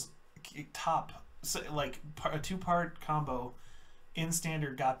card was top, like a 2-part combo in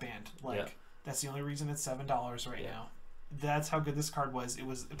standard got banned, like That's the only reason it's $7 right now. That's how good this card was. It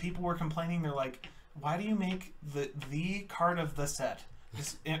was people were complaining. They're like, why do you make the card of the set?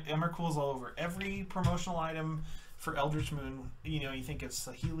 Emrakul's all over every promotional item for Eldritch Moon. You know, you think of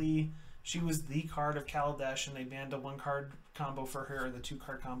Saheeli. She was the card of Kaladesh, and they banned a 1-card combo for her, or the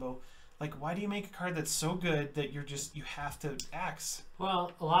 2-card combo. Like, why do you make a card that's so good that you have to axe?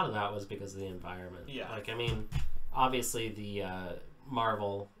 Well, a lot of that was because of the environment. Yeah. Like, I mean, obviously the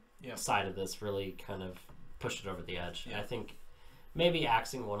Marvel side of this really kind of pushed it over the edge. Yeah. I think maybe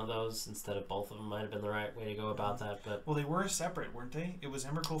axing one of those instead of both of them might have been the right way to go about that. But well, they were separate, weren't they? It was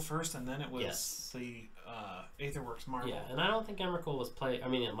Emrakul first, and then it was the Aetherworks Marvel. Yeah, and I don't think Emrakul was played. I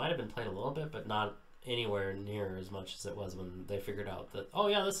mean, it might have been played a little bit, but not anywhere near as much as it was when they figured out that, oh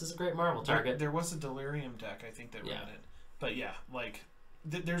yeah, this is a great Marvel target. There was a Delirium deck, I think, that ran it. But yeah, like,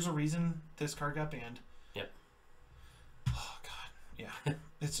 there's a reason this card got banned. Yep. Oh, God. Yeah.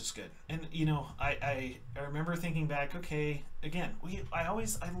 It's just good. And, you know, I remember thinking back, okay, again, I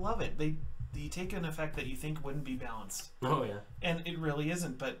love it. You take an effect that you think wouldn't be balanced. Oh, yeah. And it really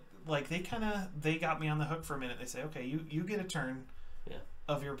isn't. But, like, they got me on the hook for a minute. They say, okay, you get a turn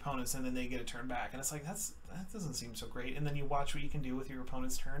of your opponents, and then they get a turn back. And it's like, that doesn't seem so great. And then you watch what you can do with your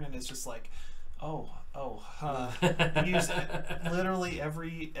opponent's turn, and it's just like, use literally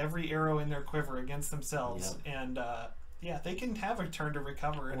every arrow in their quiver against themselves. Yep. And, they can have a turn to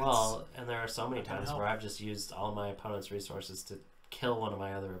recover. And and there are so many times where I've just used all my opponent's resources to kill one of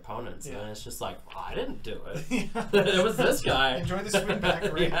my other opponents, and it's just like, well, I didn't do it. It was this guy. Enjoy the swing back,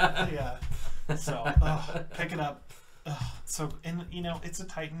 right? Yeah. So, pick it up. So, and you know, it's a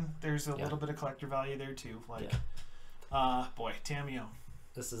Titan. There's a little bit of collector value there too. Like, boy, Tamiyo.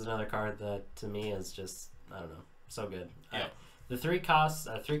 This is another card that to me is just, I don't know, so good. Yeah. The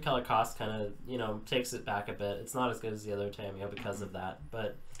 3-color cost kind of, you know, takes it back a bit. It's not as good as the other Tamiyo because of that,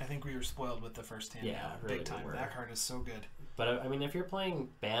 but I think we were spoiled with the first Tamiyo. Yeah, really big time. That card is so good. But I mean, if you're playing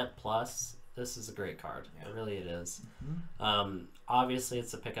Bant Plus, this is a great card. Yeah. It is. Mm-hmm. Obviously,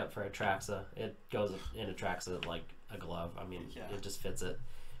 it's a pickup for Atraxa. It goes in Atraxa like a glove. I mean, it just fits it.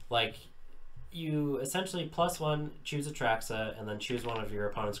 Like, you essentially +1, choose Atraxa, and then choose one of your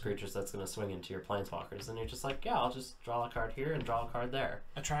opponent's creatures that's going to swing into your planeswalkers. And you're just like, yeah, I'll just draw a card here and draw a card there.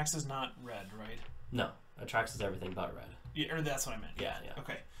 Atraxa's not red, right? No. Atraxa's everything but red. Yeah, or that's what I meant. Yeah.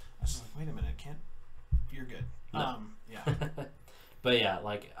 Okay. I was just like, wait a minute, you're good. No. But yeah,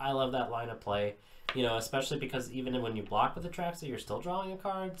 like, I love that line of play. You know, especially because even when you block with Atraxa, you're still drawing a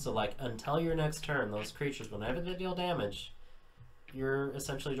card. So, like, until your next turn, those creatures, whenever they deal damage, you're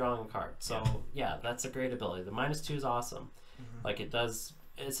essentially drawing a card. So, yeah, that's a great ability. The -2 is awesome. Mm-hmm. Like, it does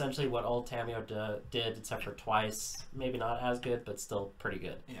essentially what old Tamiyo did, except for twice. Maybe not as good, but still pretty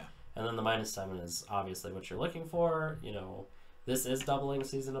good. Yeah. And then the -7 is obviously what you're looking for. You know, this is doubling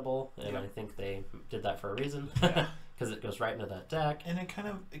seasonable, and I think they did that for a reason. Yeah. Because it goes right into that deck. And it kind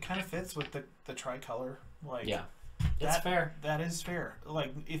of fits with the tricolor. Like, it's fair. That is fair.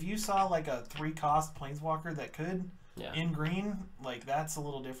 Like, if you saw, like, a 3-cost Planeswalker that could... in green, like, that's a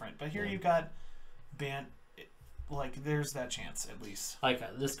little different. But here you've got Bant, like, there's that chance at least.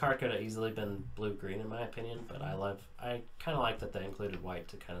 Like, this card could have easily been blue-green in my opinion, but I kind of like that they included white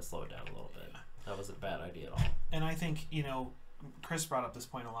to kind of slow it down a little bit. Yeah. That wasn't a bad idea at all. And I think, you know, Chris brought up this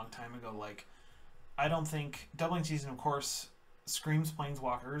point a long time ago, like, I don't think doubling season, of course, screams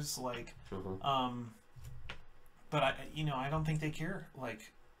Planeswalkers, like, but I don't think they care.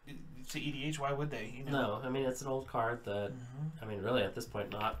 Like, to EDH, why would they? You know? No, I mean, it's an old card that, I mean, really at this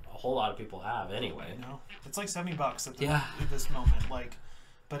point, not a whole lot of people have anyway. No, it's like $70 at this moment. Like,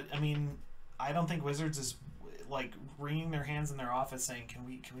 but I mean, I don't think Wizards is like wringing their hands in their office saying, "Can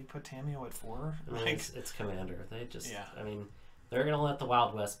we put Tamiyo at 4?" I mean, it's Commander. They just, I mean, they're gonna let the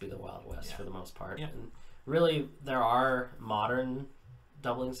Wild West be the Wild West for the most part. Yep. And really, there are modern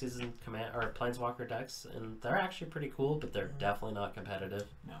doubling season command or Planeswalker decks, and they're actually pretty cool, but they're definitely not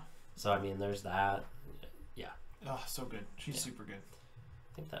competitive. No. So I mean, there's that. Yeah. Oh, so good. She's super good.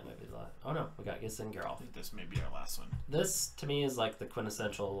 I think that might be the last. Oh no, we got Ixalan. I think this may be our last one. This to me is like the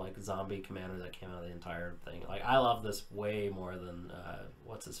quintessential like zombie commander that came out of the entire thing. Like, I love this way more than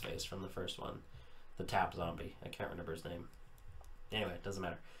what's his face from the first one, the tap zombie. I can't remember his name. Anyway, it doesn't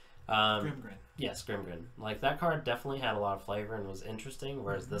matter. Grimgrin. Yes, Grimgrin. Like, that card definitely had a lot of flavor and was interesting,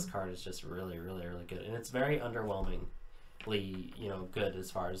 whereas this card is just really, really, really good. And it's very underwhelmingly, you know, good as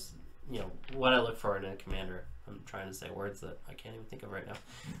far as, you know, what I look for in a commander. I'm trying to say words that I can't even think of right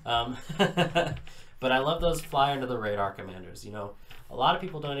now. But I love those fly under the radar commanders. You know, a lot of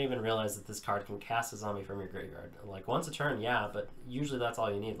people don't even realize that this card can cast a zombie from your graveyard. Like, once a turn, yeah, but usually that's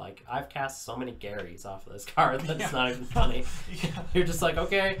all you need. Like, I've cast so many Garys off of this card that it's not even funny. You're just like,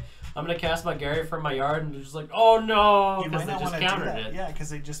 okay, I'm going to cast my Gary from my yard, and you're just like, oh no, because they just countered it. Yeah, because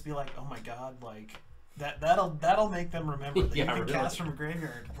they'd just be like, oh my god, like... That'll make them remember that you can cast from a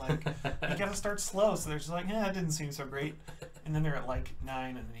graveyard. Like, you gotta start slow, so they're just like, that didn't seem so great. And then they're at like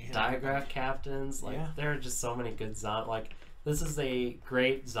 9, and then you hit Diagraph Captains, like there are just so many good like this is a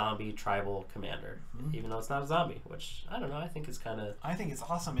great zombie tribal commander, even though it's not a zombie, which I don't know, I think is kind of... I think it's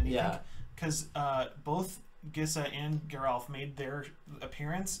awesome, and because both Gissa and Geralf made their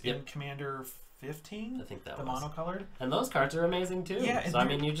appearance in Commander 15, I think that the was monocolored, and those cards are amazing too. Yeah, so I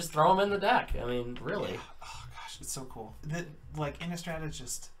mean, you just throw them in the deck. I mean, really. Yeah. Oh gosh, it's so cool. That like Innistrad is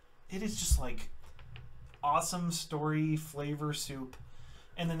just like awesome story flavor soup,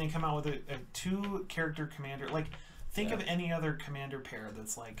 and then they come out with a 2-character commander. Like, think of any other commander pair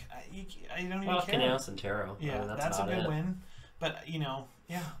that's like I don't even care. Chaos and Tarot. Yeah, I mean, that's a good win. But you know,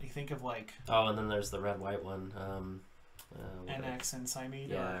 you think of like and then there's the red-white one. NX and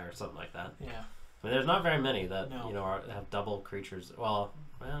Simede, or something like that. Yeah, I mean, there's not very many that you know have double creatures. Well,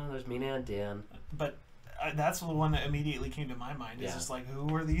 there's Mina and Dan, but that's the one that immediately came to my mind. It's just like,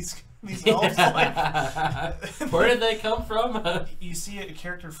 who are these elves? Like, where did they come from? You see a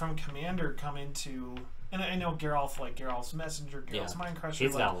character from Commander come into, and I know Geralf, like Geralf's Messenger, Geralf's Mindcrusher.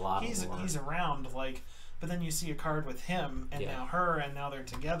 He's got a lot. He's around, like. But then you see a card with him and now her, and now they're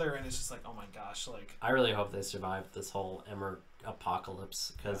together, and it's just like, oh my gosh, like... I really hope they survive this whole Emmer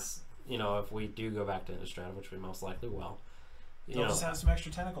apocalypse, because, you know, if we do go back to Innistrad, which we most likely will... They'll just have some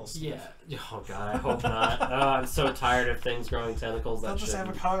extra tentacles. Yeah. Oh god, I hope not. I'm so tired of things growing tentacles. They'll just have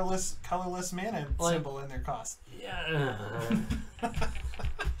a colorless mana symbol in their cost. Yeah.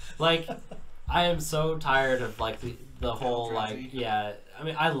 Like, I am so tired of, like, the whole, Eldrazi. Like, I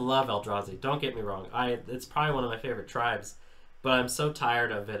mean, I love Eldrazi. Don't get me wrong. It's probably one of my favorite tribes, but I'm so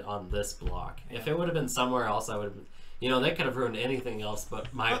tired of it on this block. Yeah. If it would have been somewhere else, I would have... You know, they could have ruined anything else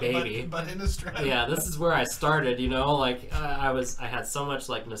but my baby. But Innistrad. Yeah, this is where I started, you know? Like, I had so much,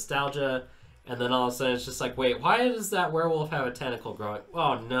 like, nostalgia, and then all of a sudden it's just like, wait, why does that werewolf have a tentacle growing?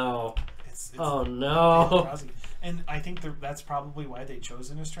 Oh, no. It's oh, no. And I think that's probably why they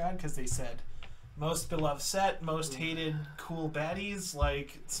chose Innistrad, because they said... Most beloved set, most hated cool baddies,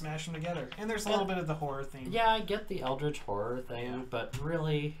 like, smash them together. And there's a little bit of the horror theme. Yeah, I get the Eldritch horror thing, but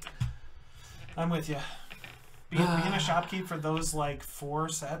really... I'm with you. Being a shopkeep for those, like, 4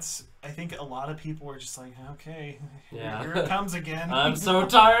 sets, I think a lot of people were just like, okay, here it comes again. I'm so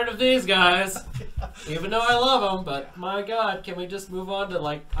tired of these guys. Even though I love them, but my god, can we just move on to,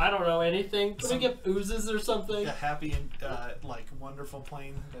 like, I don't know, anything? Can we get oozes or something? A happy and, like, wonderful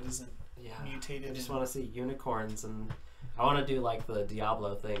plane that isn't... mutated. I just want to see unicorns, and I want to do like the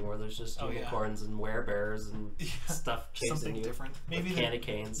Diablo thing where there's just unicorns and werebears and stuff chasing something you. Different. Maybe candy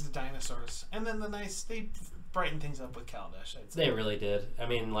canes. The dinosaurs, and then they brightened things up with Kaladesh. I'd say. They really did. I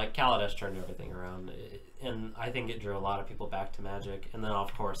mean, like Kaladesh turned everything around, and I think it drew a lot of people back to Magic. And then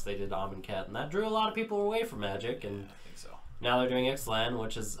of course they did Amonkhet, and that drew a lot of people away from Magic. And I think so. Now they're doing Ixalan,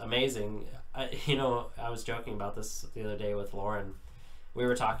 which is amazing. I was joking about this the other day with Lauren. We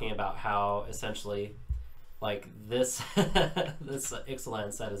were talking about how essentially, like, this this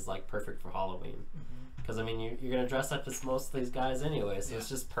Ixalan set is like perfect for Halloween, because I mean you're gonna dress up as most of these guys anyway, so it's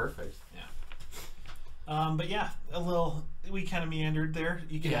just perfect. Yeah. But yeah, we kind of meandered there.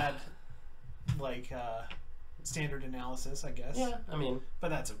 You could add like standard analysis, I guess. Yeah, I mean, but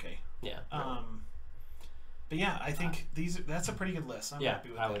that's okay. Yeah. But yeah, I think that's a pretty good list. I'm happy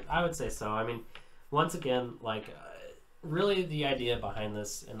with that. I would say so. I mean, once again, like. Really, the idea behind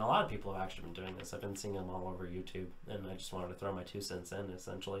this, and a lot of people have actually been doing this, I've been seeing them all over YouTube, and I just wanted to throw my 2 cents in,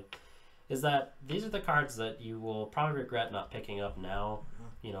 essentially, is that these are the cards that you will probably regret not picking up now,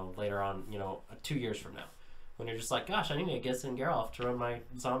 you know, later on, you know, 2 years from now. When you're just like, gosh, I need to get in Geralf to run my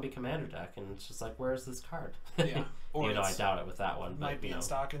zombie commander deck, and it's just like, where's this card? Yeah. Or you know, I doubt it with that one. Might but, be in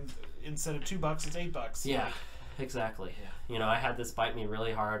stock, and instead of $2, it's $8. Yeah, exactly. Yeah. You know, I had this bite me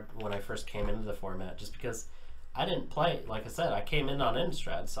really hard when I first came into the format, just because... I didn't play, like I said, I came in on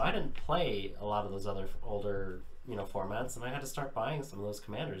Innistrad, so I didn't play a lot of those other older, you know, formats, and I had to start buying some of those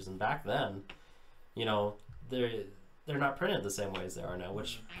commanders. And back then, you know, they're not printed the same way as they are now,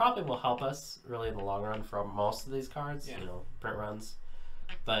 which probably will help us really in the long run for most of these cards, you know, print runs.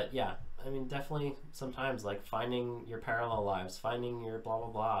 But yeah, I mean, definitely sometimes like finding your parallel lives, finding your blah blah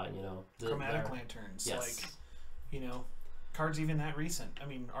blah, you know, chromatic lanterns, like, you know. cards even that recent. I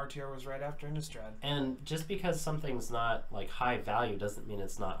mean, RTR was right after Innistrad. And just because something's not like high value doesn't mean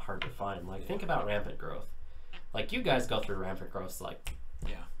it's not hard to find. Like, think about rampant growth. Like, you guys go through rampant growth, like,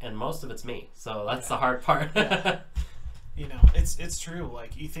 and most of it's me. So that's the hard part. You know, it's true.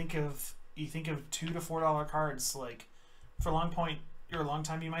 Like, you think of $2 to $4 cards. Like, for Long Point or a long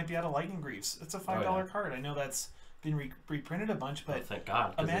time, you might be out of Lightning Greaves. It's a $5 card. I know that's been reprinted a bunch, but thank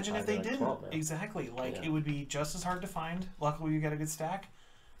God. Imagine if they didn't. Exactly. Like, it would be just as hard to find. Luckily, you got a good stack.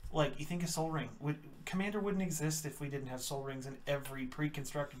 Like, you think of Soul Ring. Commander wouldn't exist if we didn't have Soul Rings in every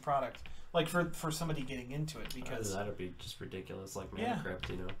pre-constructed product. Like, for somebody getting into it, because that would be just ridiculous. Like Mana Crypt,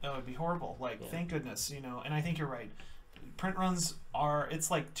 you know. That would be horrible. Like, thank goodness, you know. And I think you're right. Print runs it's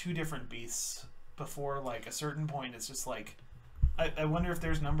like two different beasts. Before, like, a certain point, it's just like, I wonder if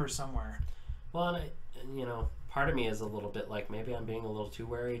there's numbers somewhere. Well, and you know, part of me is a little bit like, maybe I'm being a little too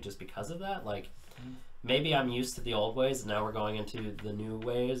wary just because of that. Like, maybe I'm used to the old ways, and now we're going into the new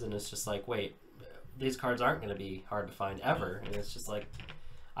ways, and it's just like, wait, these cards aren't going to be hard to find ever. And it's just like,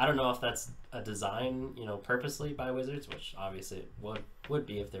 I don't know if that's a design, you know, purposely by Wizards, which obviously it would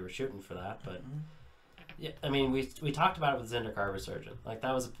be if they were shooting for that, but... Yeah, I mean, we talked about it with Zendikar Resurgent. Like,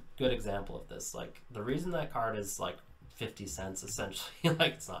 that was a good example of this. Like, the reason that card is, like, 50 cents, essentially,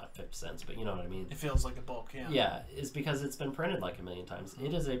 like, it's not 50 cents, but you know what I mean. It feels like a bulk, yeah. Yeah, is because it's been printed, like, a million times.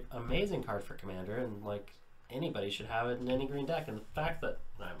 It is an amazing card for Commander, and, like, anybody should have it in any green deck. And the fact that...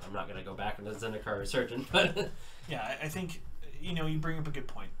 I'm not going to go back into Zendikar Resurgent, but... Yeah, I think, you know, you bring up a good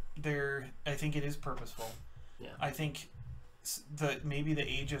point. I think it is purposeful. Yeah. I think... maybe the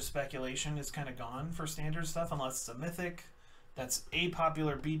age of speculation is kind of gone for standard stuff, unless it's a mythic that's a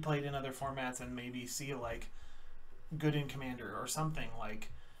popular, be played in other formats, and maybe see like good in Commander or something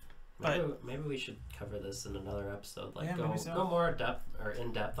like. But maybe we should cover this in another episode. Like, go more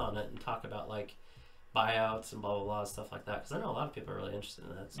in depth on it and talk about like buyouts and blah blah blah stuff like that. Because I know a lot of people are really interested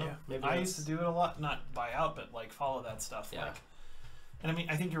in that. So maybe I used to do it a lot, not buyout, but like follow that stuff. Yeah. Like, and I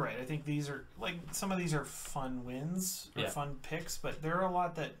mean, I think you're right. I think these are, like, some of these are fun wins or fun picks, but there are a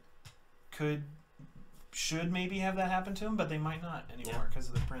lot that should maybe have that happen to them, but they might not anymore because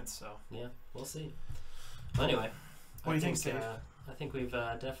of the prints. So yeah, we'll see. Well, anyway, what do you think, Steve? I think we've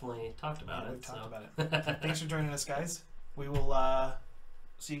definitely talked about it. We've talked about it. Thanks for joining us, guys. We will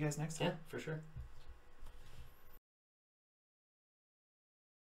see you guys next time. Yeah, for sure.